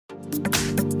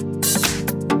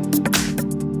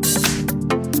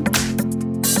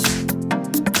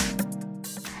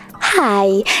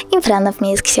Hi! In front of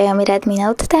me is XIAOMI Redmi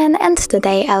Note 10 and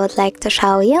today I would like to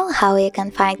show you how you can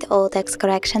find all text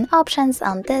correction options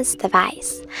on this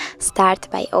device. Start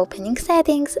by opening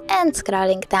settings and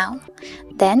scrolling down.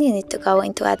 Then you need to go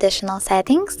into additional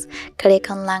settings, click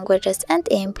on languages and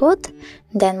input,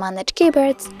 then manage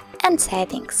keyboards and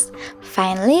settings.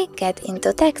 Finally get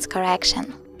into text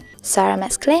correction.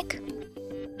 RMS click.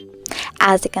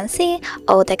 As you can see,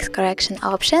 all text correction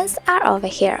options are over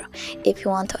here. If you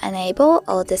want to enable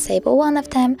or disable one of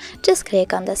them, just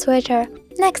click on the switcher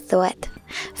next to it.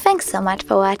 Thanks so much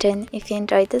for watching. If you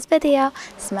enjoyed this video,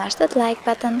 smash that like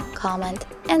button, comment,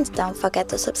 and don't forget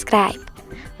to subscribe.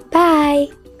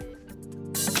 Bye!